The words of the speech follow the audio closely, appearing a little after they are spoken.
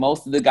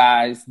Most of the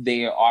guys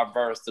there are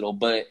versatile,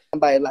 but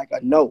somebody like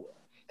a Noah.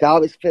 I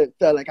always felt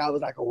like I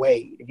was like a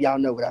Wade, if y'all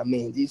know what I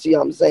mean. Do you see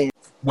what I'm saying?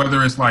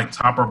 Whether it's like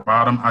top or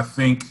bottom, I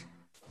think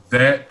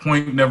that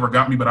point never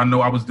got me, but I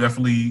know I was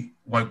definitely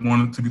like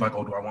wanting to be like,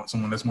 oh, do I want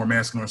someone that's more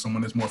masculine or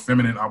someone that's more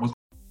feminine?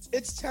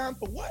 It's time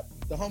for what?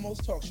 The Homos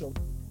Talk Show.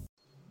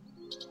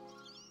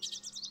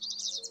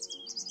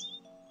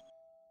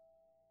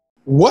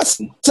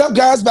 What's up,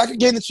 guys? Back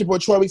again. It's your boy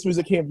Troy Weeks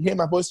Music here. If you hear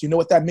my voice, you know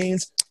what that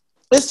means.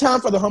 It's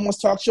time for the Homos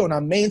Talk Show, and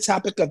our main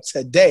topic of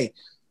today,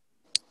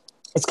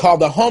 it's called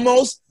the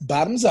Homos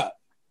Bottoms Up.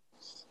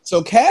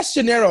 So Cash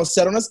Gennaro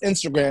said on his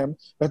Instagram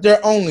that there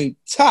are only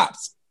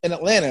tops in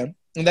Atlanta,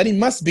 and that he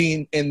must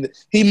be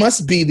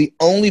the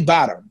only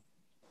bottom.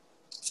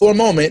 For a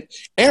moment,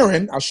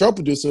 Aaron, our show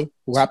producer,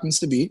 who happens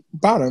to be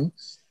bottom,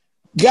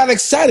 got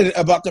excited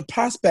about the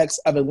prospects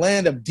of a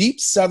land of deep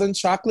Southern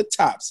chocolate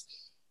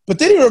tops. But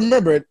then he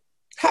remembered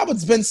how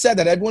it's been said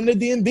that everyone in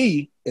the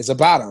DMV is a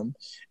bottom.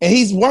 And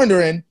he's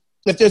wondering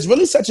if there's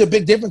really such a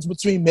big difference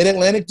between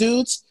mid-Atlantic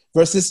dudes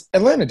versus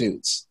Atlanta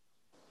dudes.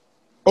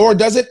 Or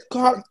does it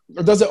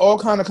all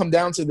kind of come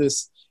down to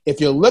this? If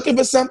you're looking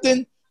for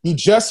something, you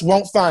just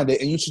won't find it,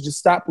 and you should just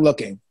stop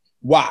looking.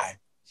 Why?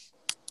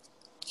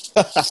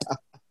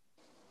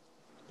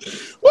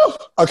 Woo!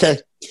 Okay.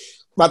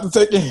 About to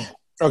take it.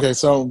 Okay,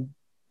 so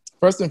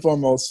first and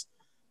foremost,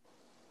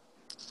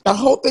 the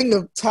whole thing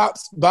of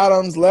tops,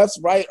 bottoms, lefts,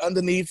 right,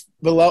 underneath,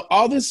 below,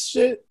 all this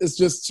shit is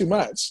just too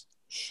much.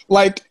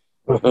 Like,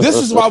 this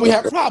is why we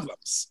have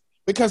problems.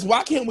 Because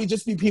why can't we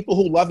just be people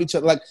who love each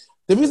other? Like,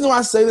 the reason why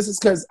I say this is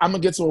because I'm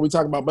going to get to what we're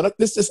talking about. But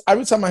this is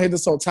every time I hear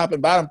this whole top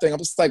and bottom thing, I'm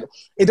just like,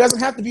 it doesn't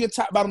have to be a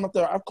top, bottom up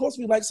there. Of course,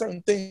 we like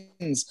certain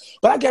things.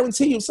 But I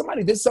guarantee you, if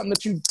somebody did something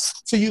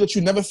to you that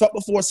you never felt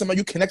before, somebody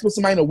you connect with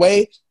somebody in a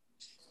way,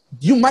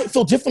 you might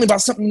feel differently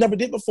about something you never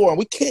did before. And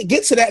we can't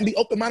get to that and be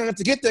open-minded enough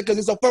to get there because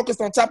we're so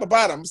focused on top and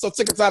bottom. I'm so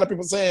sick and tired of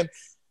people saying,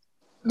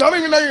 don't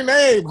even know your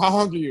name. How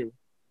hungry are you?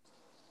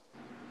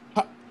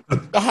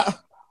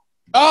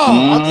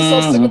 I'm just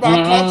so sick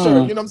about culture.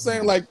 You know what I'm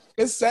saying? Like,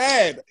 it's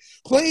sad.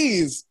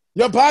 Please,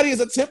 your body is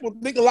a temple.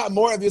 Think a lot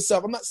more of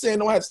yourself. I'm not saying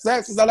don't have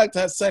sex because I like to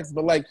have sex,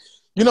 but like,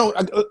 you know,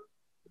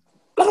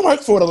 I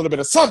work for it a little bit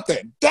of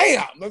something.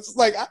 Damn. It's just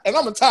like, and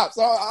I'm a top.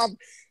 So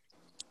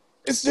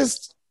it's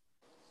just,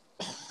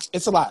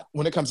 it's a lot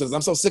when it comes to this.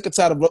 I'm so sick and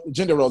tired of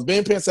gender roles.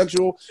 Being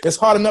pansexual, it's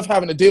hard enough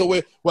having to deal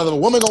with whether a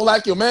woman gonna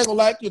like you, a man gonna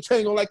like you, a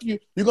train gonna like you.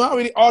 You're gonna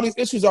already all these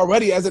issues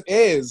already as it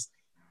is.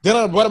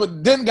 Then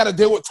got to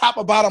deal with top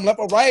or bottom, left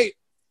or right.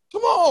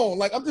 Come on,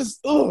 like I'm just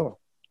ugh.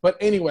 But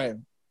anyway,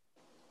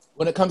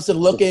 when it comes to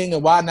looking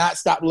and why not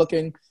stop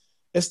looking,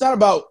 it's not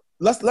about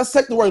let's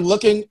take the word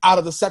looking out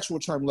of the sexual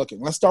term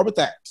looking. Let's start with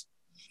that.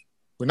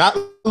 We're not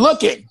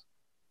looking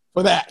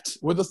for that.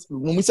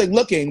 When we say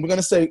looking, we're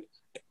gonna say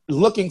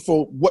looking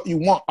for what you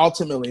want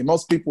ultimately.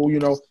 Most people, you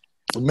know,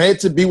 were made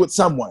to be with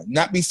someone,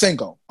 not be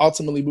single.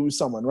 Ultimately be with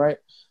someone, right?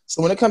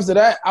 So when it comes to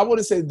that, I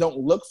wouldn't say don't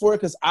look for it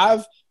because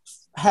I've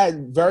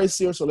had very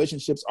serious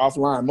relationships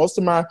offline. Most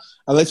of my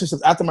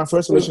relationships after my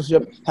first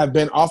relationship have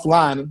been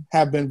offline,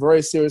 have been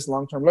very serious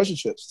long-term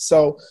relationships.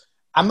 So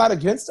I'm not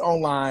against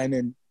online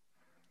and,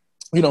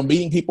 you know,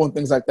 meeting people and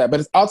things like that, but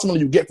it's ultimately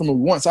you get from what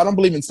you want. So I don't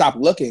believe in stop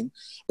looking,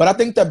 but I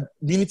think that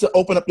you need to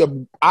open up your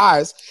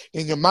eyes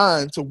and your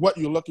mind to what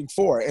you're looking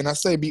for. And I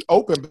say be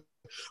open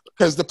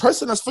because the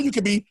person that's for you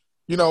could be,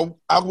 you know,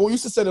 I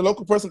used to say the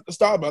local person at the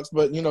Starbucks,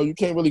 but, you know, you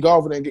can't really go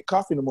over there and get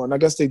coffee anymore. And I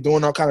guess they're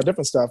doing all kind of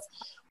different stuff.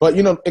 But,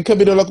 you know, it could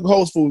be the local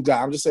Whole Foods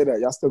guy. I'm just saying that.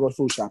 Y'all still go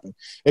food shopping.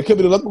 It could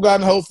be the local guy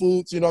in the Whole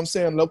Foods, you know what I'm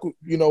saying? Local,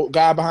 you know,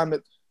 guy behind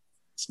it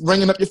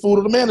bringing up your food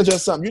or the manager or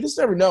something. You just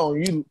never know.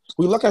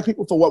 We look at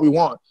people for what we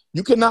want.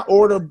 You cannot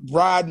order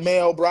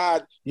male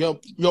bride, your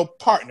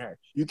partner.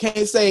 You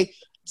can't say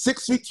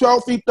 6 feet,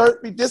 12 feet, 30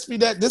 feet, this feet,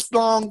 that, this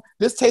long,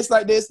 this tastes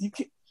like this. You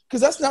can't. Because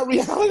that's not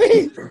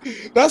reality.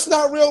 That's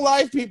not real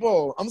life,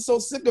 people. I'm so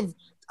sick of,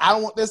 I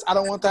don't want this, I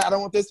don't want that, I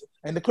don't want this.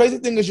 And the crazy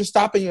thing is you're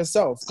stopping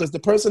yourself because the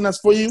person that's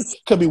for you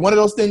could be one of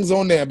those things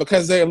on there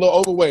because they're a little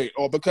overweight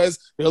or because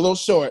they're a little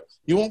short.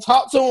 You won't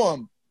talk to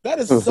them. That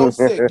is so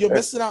sick. You're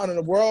missing out on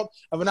a world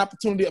of an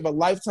opportunity of a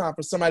lifetime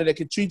for somebody that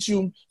can treat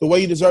you the way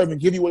you deserve and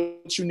give you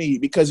what you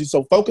need because you're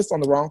so focused on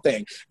the wrong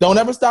thing. Don't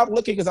ever stop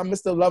looking because I'm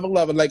Mr. Level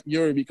like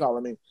Yuri be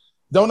calling me.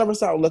 Don't ever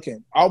stop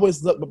looking.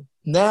 Always look, but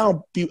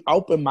now be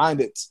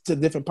open-minded to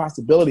different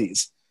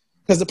possibilities.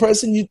 Because the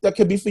person that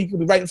could be for you could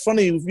be right in front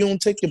of you. If you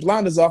don't take your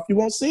blinders off, you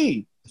won't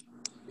see.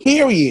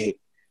 Period.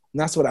 And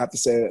that's what I have to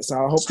say. So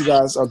I hope you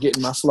guys are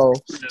getting my flow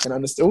and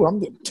understand. Oh,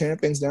 I'm tearing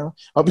things down.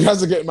 I hope you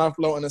guys are getting my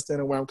flow,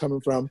 understanding where I'm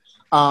coming from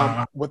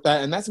with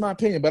that. And that's my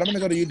opinion. But I'm going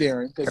to go to you,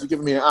 Darren, because you're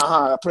giving me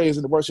a praise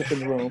and the worship in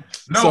the room.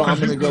 No, so I'm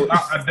going to go.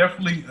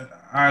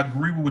 I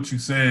agree with what you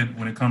said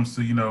when it comes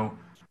to, you know,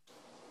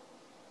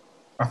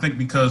 I think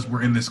because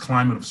we're in this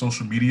climate of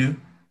social media,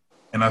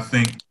 and I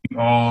think we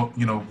all,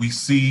 you know, we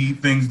see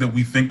things that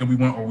we think that we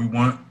want or we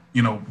want,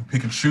 you know, we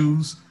pick and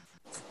choose,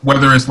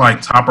 whether it's like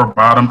top or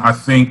bottom. I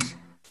think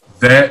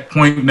that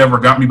point never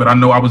got me, but I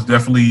know I was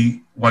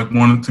definitely like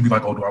wanted to be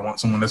like, oh, do I want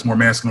someone that's more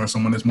masculine or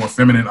someone that's more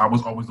feminine? I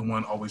was always the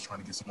one always trying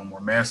to get someone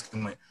more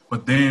masculine.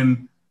 But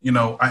then, you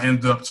know, I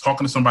ended up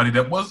talking to somebody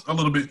that was a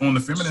little bit on the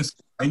feminine side.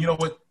 And you know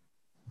what?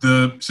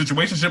 The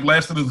situationship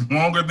lasted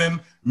longer than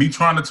me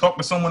trying to talk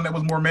to someone that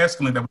was more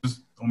masculine, that was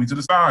just on me to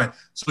the side.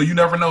 So you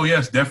never know.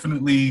 Yes,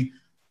 definitely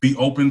be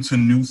open to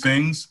new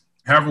things.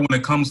 However, when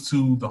it comes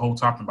to the whole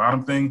top and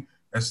bottom thing,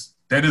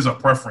 that is a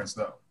preference,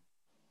 though.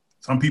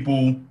 Some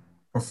people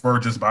prefer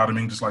just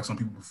bottoming, just like some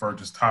people prefer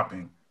just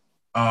topping.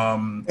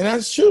 And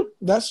that's true.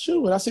 That's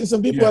true. And I've seen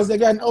some people as they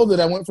gotten older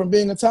that went from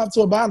being a top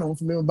to a bottom,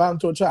 from being a bottom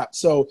to a top.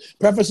 So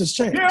preferences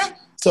change. Yeah.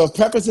 So if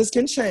preferences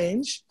can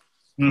change,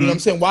 you know what I'm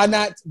saying? Why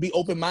not be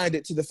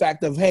open-minded to the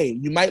fact of, hey,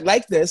 you might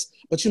like this,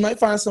 but you might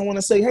find someone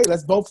to say, hey,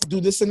 let's both do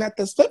this and that,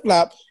 that's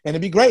flip-flop, and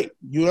it'd be great.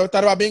 You never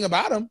thought about being a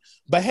bottom,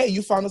 but hey,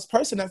 you found this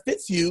person that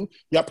fits you.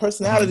 Your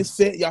personalities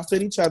fit. Y'all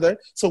fit each other.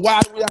 So why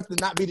do we have to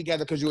not be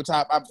together because you're a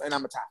top and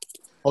I'm a top?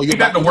 Oh, you're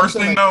the worst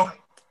thing, though?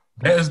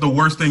 That is the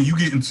worst thing. You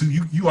get into,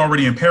 you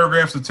already in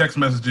paragraphs of text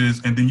messages,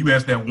 and then you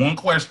ask that one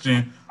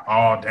question.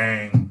 Oh,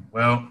 dang.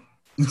 Well,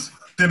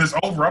 then it's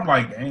over. I'm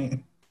like,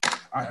 dang.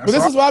 But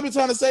this is why I be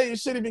trying to say you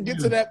shouldn't even get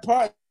to that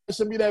part. It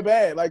shouldn't be that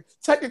bad. Like,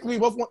 technically, we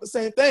both want the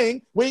same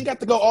thing. We ain't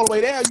got to go all the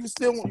way there.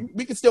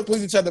 We can still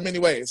please each other in many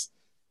ways.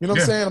 You know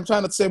what I'm saying? I'm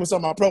trying to say what's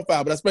on my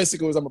profile, but that's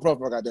basically what's on my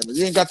profile, goddammit.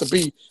 You ain't got to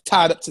be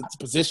tied up to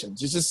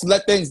positions. You just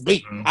let things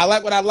be. I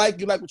like what I like.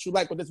 You like what you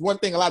like. But there's one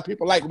thing a lot of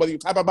people like, whether you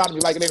type about them,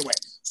 you like it anyway.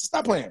 So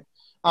stop playing.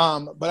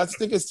 But I just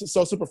think it's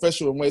so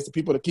superficial in ways to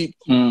people to keep,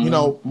 you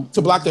know,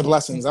 to block their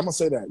blessings. I'm going to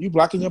say that. You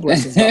blocking your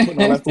blessings. Not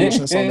putting all that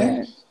foolishness on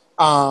that.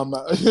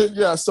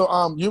 Yeah, so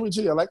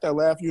UEG, I like that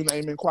laugh. You and the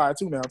Amen Choir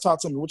too now.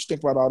 Talk to me. What you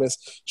think about all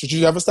this? Should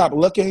you ever stop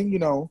looking? You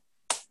know,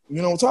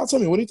 talk to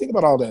me. What do you think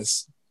about all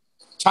this?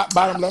 Top,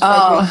 bottom, left,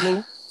 right,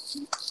 blue?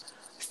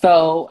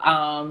 So,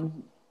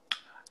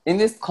 in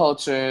this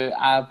culture,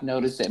 I've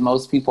noticed that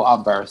most people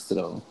are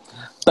versatile.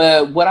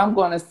 But what I'm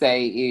going to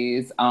say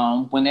is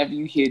whenever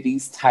you hear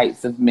these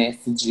types of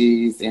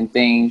messages and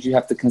things, you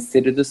have to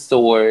consider the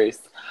source,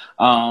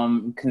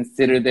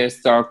 consider their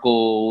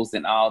circles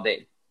and all that.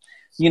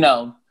 You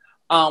know,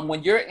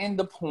 when you're in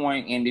the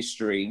porn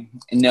industry,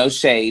 no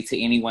shade to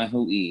anyone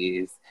who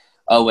is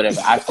or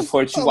whatever, I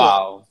support you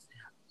all.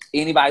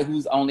 Anybody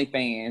who's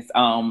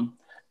OnlyFans,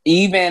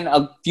 even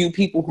a few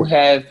people who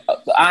have,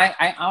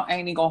 I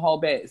ain't even gonna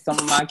hold back. Some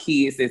of my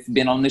kids that's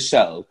been on the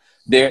show,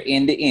 they're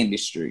in the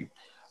industry.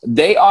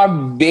 They are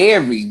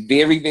very,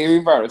 very,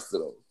 very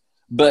versatile.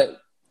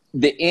 But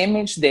the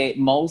image that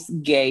most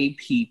gay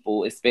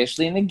people,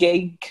 especially in the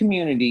gay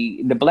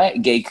community, the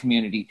Black gay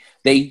community,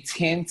 they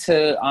tend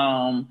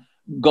to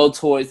go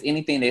towards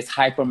anything that's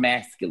hyper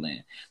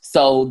masculine.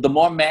 So the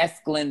more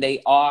masculine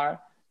they are,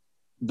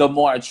 the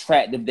more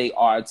attractive they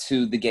are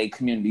to the gay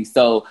community.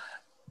 So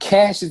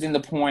Cash is in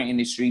the porn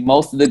industry.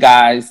 Most of the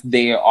guys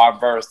there are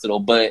versatile,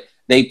 but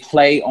they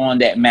play on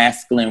that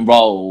masculine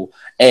role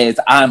as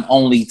I'm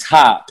only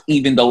top,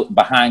 even though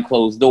behind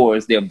closed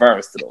doors, they're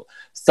versatile.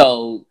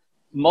 So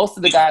most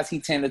of the guys he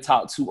tend to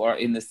talk to are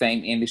in the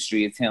same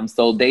industry as him.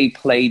 So they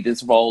play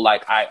this role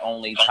like I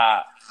only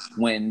top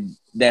when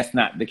that's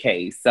not the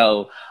case.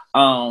 So,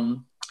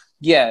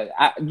 you just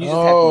have to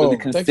really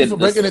consider. Thank you for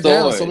breaking it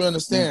down so we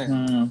understand.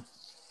 Mm-hmm.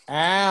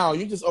 Ow,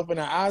 you just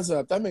opened our eyes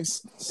up. That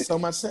makes so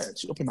much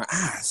sense. You opened my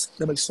eyes.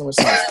 That makes so much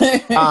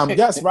sense.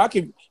 Yes,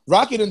 Rocky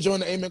done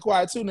joined the Amen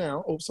Choir too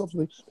now. Oh,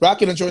 hopefully.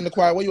 Rocky done joined the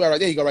choir. Where you at? Right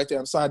there you go, right there.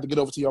 I'm sorry to get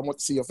over to you. I want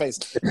to see your face.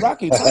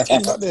 Rocky, talk to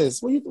me about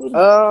this. What you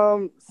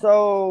doing?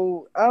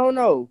 So I don't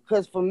know.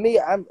 Because for me,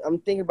 I'm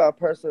thinking about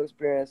personal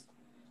experience.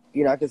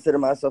 You know, I consider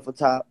myself a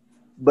top.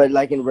 But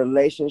like in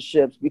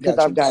relationships, because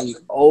I've gotten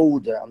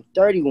older. I'm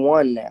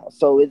 31 now.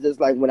 So it's just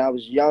like when I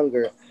was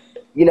younger,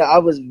 you know, I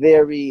was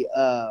very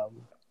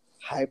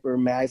hyper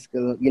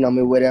masculine, you know, I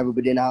mean, whatever.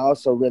 But then I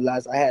also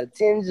realized I had a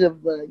tinge of,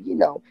 you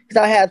know,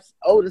 because I have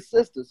older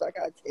sisters, so I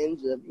got a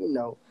tinge of, you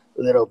know,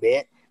 a little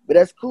bit. But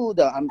that's cool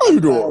though. I'm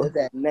fine with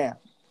that now.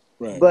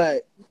 Right.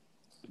 But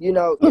you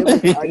know, it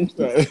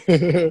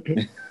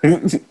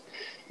was,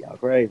 y'all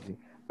crazy.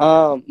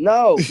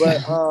 No,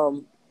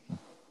 but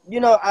you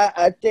know,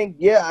 I think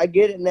I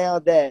get it now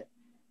that,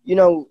 you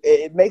know,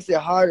 it makes it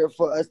harder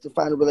for us to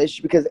find a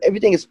relationship because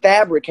everything is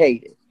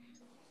fabricated.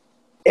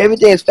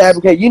 Everything is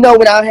fabricated. You know,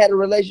 when I had a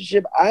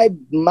relationship, I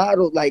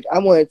modeled like I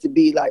wanted to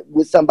be like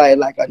with somebody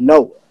like a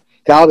Noah.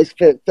 Cause I always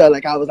felt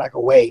like I was like a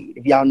Wade,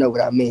 if y'all know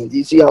what I mean. Do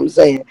you see what I'm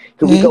saying?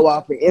 Because we go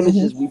off the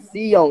images we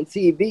see on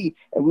TV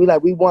and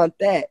we want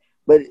that.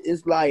 But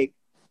it's like,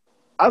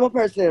 I'm a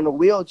person in a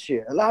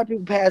wheelchair. A lot of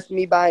people pass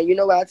me by and you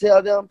know what I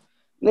tell them?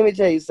 Let me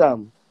tell you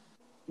something.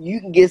 You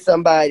can get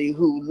somebody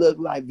who look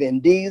like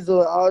Vin Diesel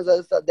and all this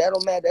other stuff. That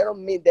don't matter. That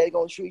don't mean they're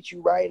going to treat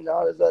you right and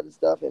all this other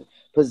stuff and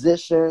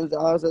positions and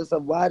all this other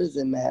stuff. Why does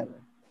it matter?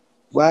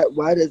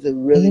 Why does it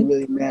really,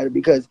 really matter?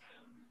 Because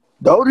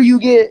the older you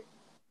get,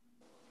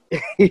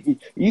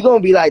 you're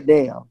going to be like,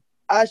 damn,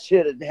 I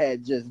should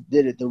have just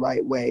did it the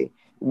right way.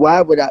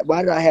 Why did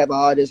I have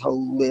all this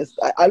whole list?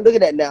 I look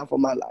at that now for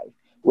my life.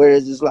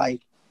 Whereas it's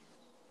like,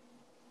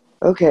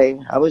 okay,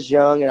 I was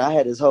young and I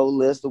had this whole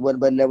list of what,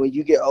 but then when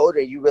you get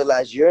older, you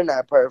realize you're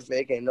not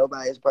perfect and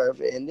nobody's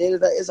perfect, and then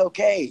it's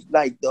okay.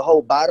 Like the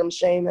whole bottom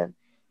shaming,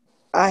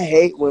 I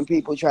hate when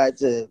people try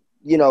to,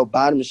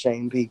 bottom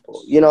shame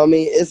people. You know what I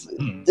mean? It's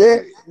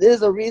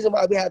there's a reason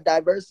why we have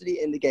diversity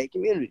in the gay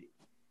community.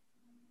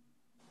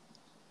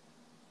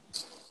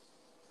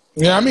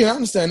 Yeah, I mean, I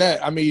understand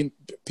that. I mean,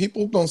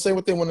 people gonna say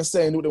what they want to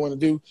say and do what they want to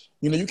do.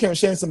 You can't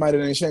shame somebody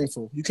that ain't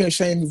shameful. You can't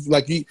shame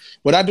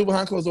what I do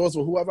behind closed doors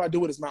with whoever I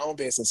do it is my own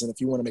business. And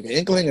if you want to make an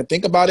inkling and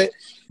think about it,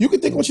 you can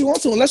think what you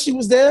want to, unless you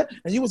was there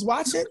and you was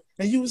watching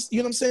and you was, you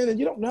know what I'm saying, and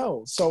you don't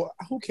know. So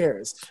who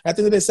cares? At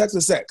the end of the day, sex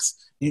is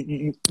sex.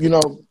 You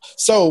know.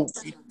 So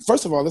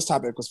first of all, this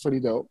topic was pretty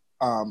dope.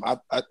 I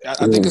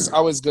think it's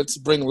always good to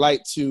bring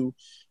light to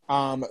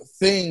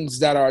things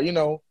that are,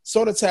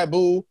 sort of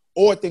taboo,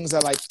 or things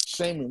that like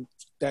shaming,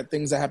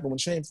 things that happen when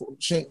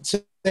shaming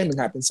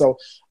happens. So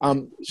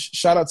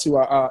shout out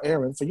to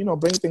Aaron for,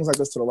 bringing things like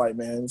this to the light,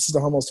 man. This is the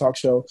Homos Talk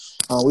Show.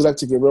 We like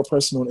to get real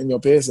personal in your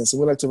business, and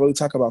we like to really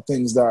talk about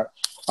things that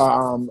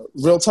are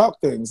real talk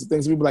things, the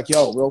things we be like,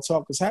 yo, real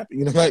talk is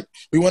happening. Like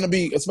we want to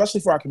be, especially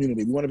for our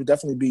community, we want to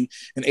definitely be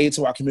an aid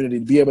to our community,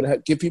 to be able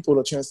to give people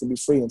the chance to be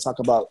free and talk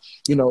about,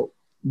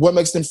 what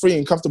makes them free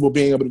and comfortable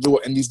being able to do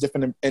it in these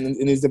different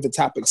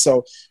topics.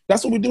 So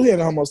that's what we do here in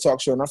the Homos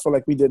Talk Show, and I feel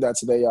like we did that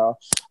today, y'all.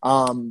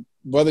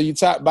 Whether you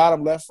top,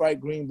 bottom, left, right,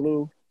 green,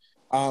 blue,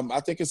 I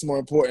think it's more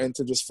important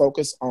to just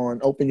focus on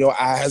open your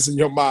eyes and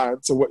your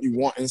mind to what you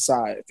want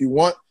inside. If you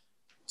want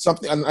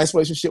a nice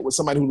relationship with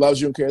somebody who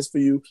loves you and cares for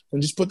you, then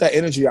just put that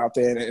energy out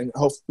there, and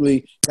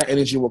hopefully that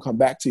energy will come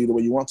back to you the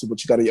way you want to,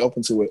 but you got to be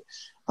open to it.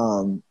 You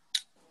know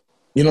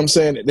what I'm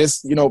saying?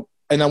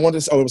 And I want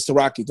to say, it was to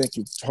Rocky. Thank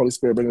you, Holy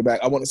Spirit, bring it back.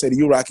 I want to say to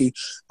you, Rocky,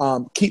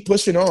 keep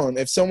pushing on.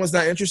 If someone's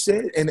not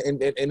interested and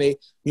they,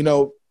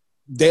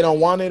 they don't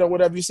want it or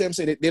whatever you say,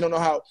 they don't know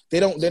how, they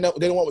don't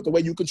want the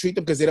way you can treat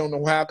them because they don't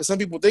know how. Because some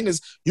people think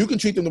is you can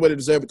treat them the way they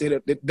deserve it,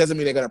 it doesn't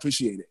mean they're going to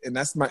appreciate it. And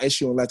that's my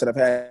issue in life that I've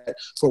had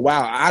for a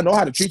while. I know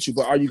how to treat you,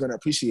 but are you going to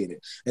appreciate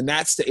it? And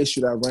that's the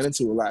issue that I've run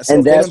into a lot. So and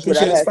if they don't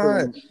appreciate it, it's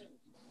fine.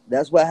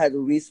 That's what I had to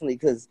recently,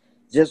 because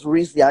just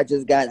recently I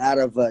just got out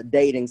of a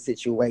dating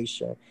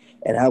situation.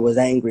 And I was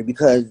angry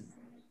because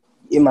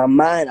in my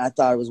mind, I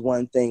thought it was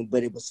one thing,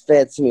 but it was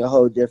fed to me a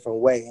whole different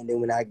way. And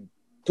then when I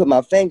put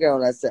my finger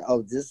on it, I said,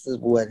 oh, this is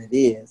what it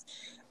is.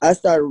 I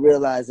started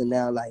realizing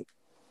now, like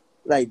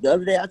the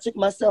other day, I took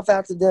myself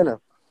out to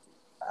dinner.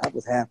 I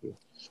was happy.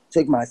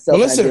 Took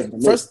myself out to dinner.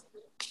 First,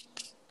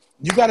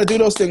 you got to do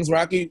those things,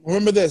 Rocky.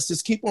 Remember this.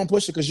 Just keep on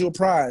pushing because you're a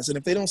prize. And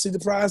if they don't see the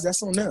prize,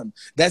 that's on them.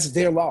 That's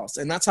their loss.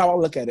 And that's how I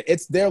look at it.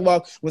 It's their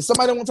loss. When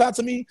somebody won't talk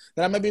to me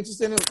that I may be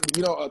interested in,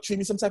 treat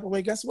me some type of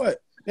way, guess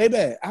what?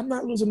 Baby, I'm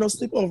not losing no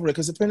sleep over it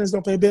because the parents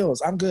don't pay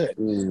bills. I'm good.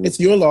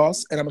 It's your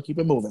loss, and I'm going to keep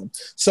it moving.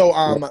 So,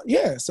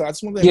 so I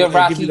just want to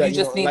Rocky, give you that. You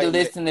just need to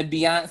listen to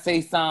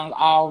Beyonce's song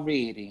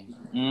already.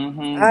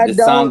 Mm-hmm. I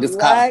don't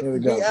like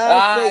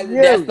Beyonce.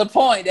 That's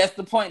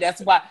the point.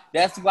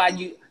 That's why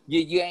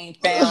you ain't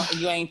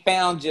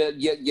found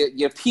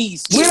your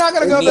peace. We're not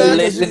gonna go there.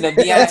 Listen to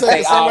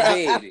Beyonce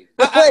already.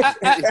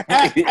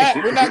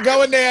 We're not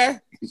going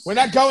there. We're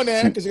not going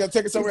there because you're gonna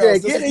take it somewhere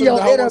else. Get in your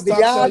inner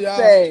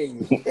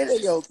Beyonce.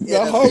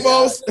 The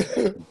Homos.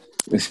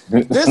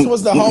 This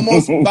was the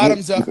Homos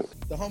Bottoms Up,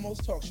 the Homos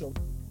Talk Show.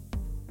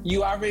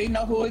 You already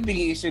know who it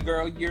is, your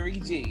girl Yuri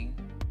G.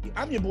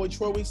 I'm your boy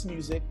Troy Weeks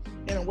Music,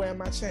 and I'm wearing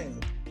my chain.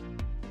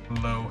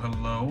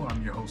 Hello.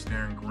 I'm your host,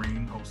 Darren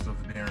Green, host of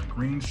The Darren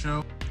Green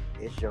Show.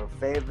 It's your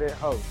favorite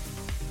host,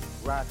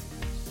 Rocky,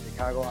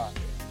 Chicago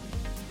Office.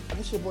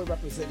 This your boy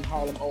representing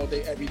Harlem all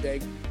day, every day.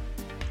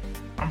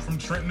 I'm from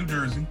Trenton, New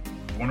Jersey.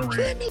 Born and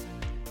raised.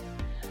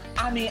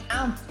 I mean,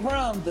 I'm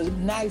from the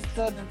nice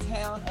southern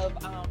town of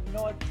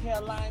North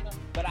Carolina,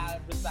 but I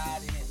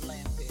reside in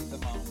Atlanta at the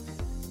moment.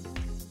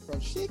 From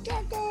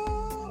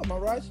Chicago. Am I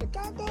right,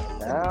 Chicago?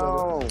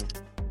 No.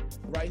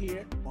 Right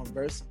here on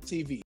Verse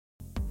TV.